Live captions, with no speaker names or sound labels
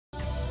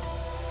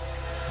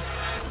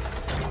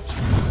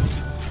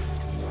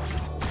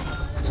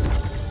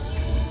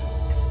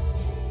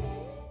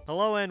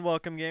Hello and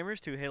welcome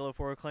gamers to Halo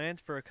 4 Clans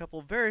for a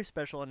couple very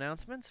special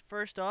announcements.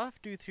 First off,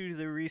 due to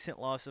the recent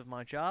loss of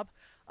my job,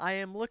 I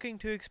am looking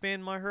to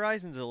expand my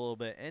horizons a little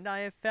bit, and I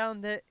have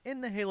found that in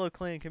the Halo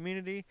Clan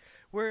community,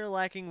 we're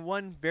lacking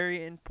one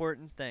very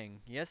important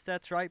thing. Yes,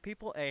 that's right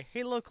people, a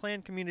Halo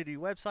Clan community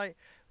website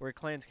where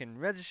clans can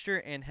register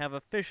and have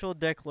official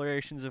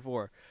declarations of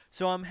war.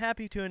 So I'm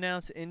happy to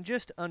announce in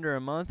just under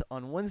a month,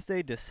 on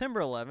Wednesday,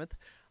 December 11th,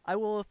 I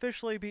will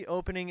officially be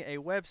opening a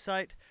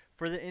website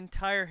for the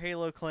entire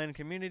Halo Clan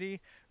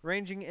community,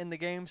 ranging in the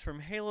games from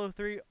Halo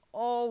 3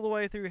 all the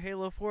way through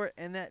Halo 4,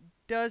 and that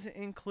does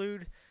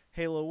include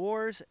Halo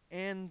Wars,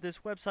 and this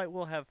website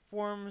will have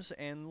forums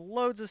and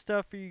loads of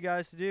stuff for you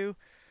guys to do,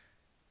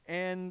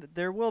 and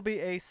there will be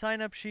a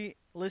sign-up sheet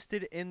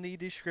listed in the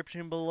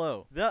description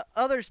below. The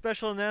other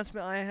special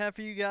announcement I have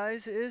for you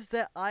guys is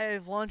that I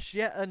have launched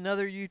yet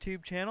another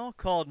YouTube channel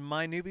called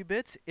My Newbie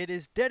Bits. It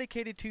is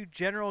dedicated to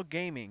general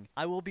gaming.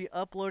 I will be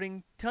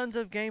uploading tons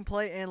of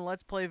gameplay and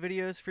Let's Play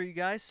videos for you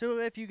guys, so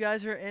if you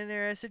guys are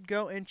interested,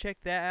 go and check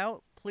that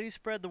out. Please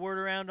spread the word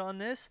around on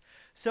this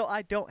so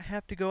I don't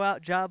have to go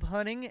out job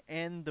hunting,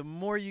 and the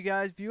more you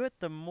guys view it,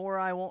 the more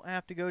I won't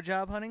have to go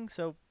job hunting,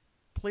 so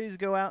please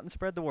go out and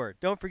spread the word.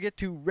 Don't forget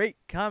to rate,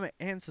 comment,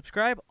 and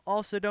subscribe.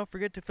 Also, don't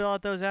forget to fill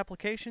out those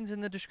applications in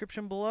the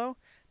description below.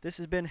 This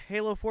has been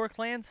Halo 4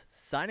 Clans,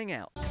 signing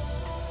out.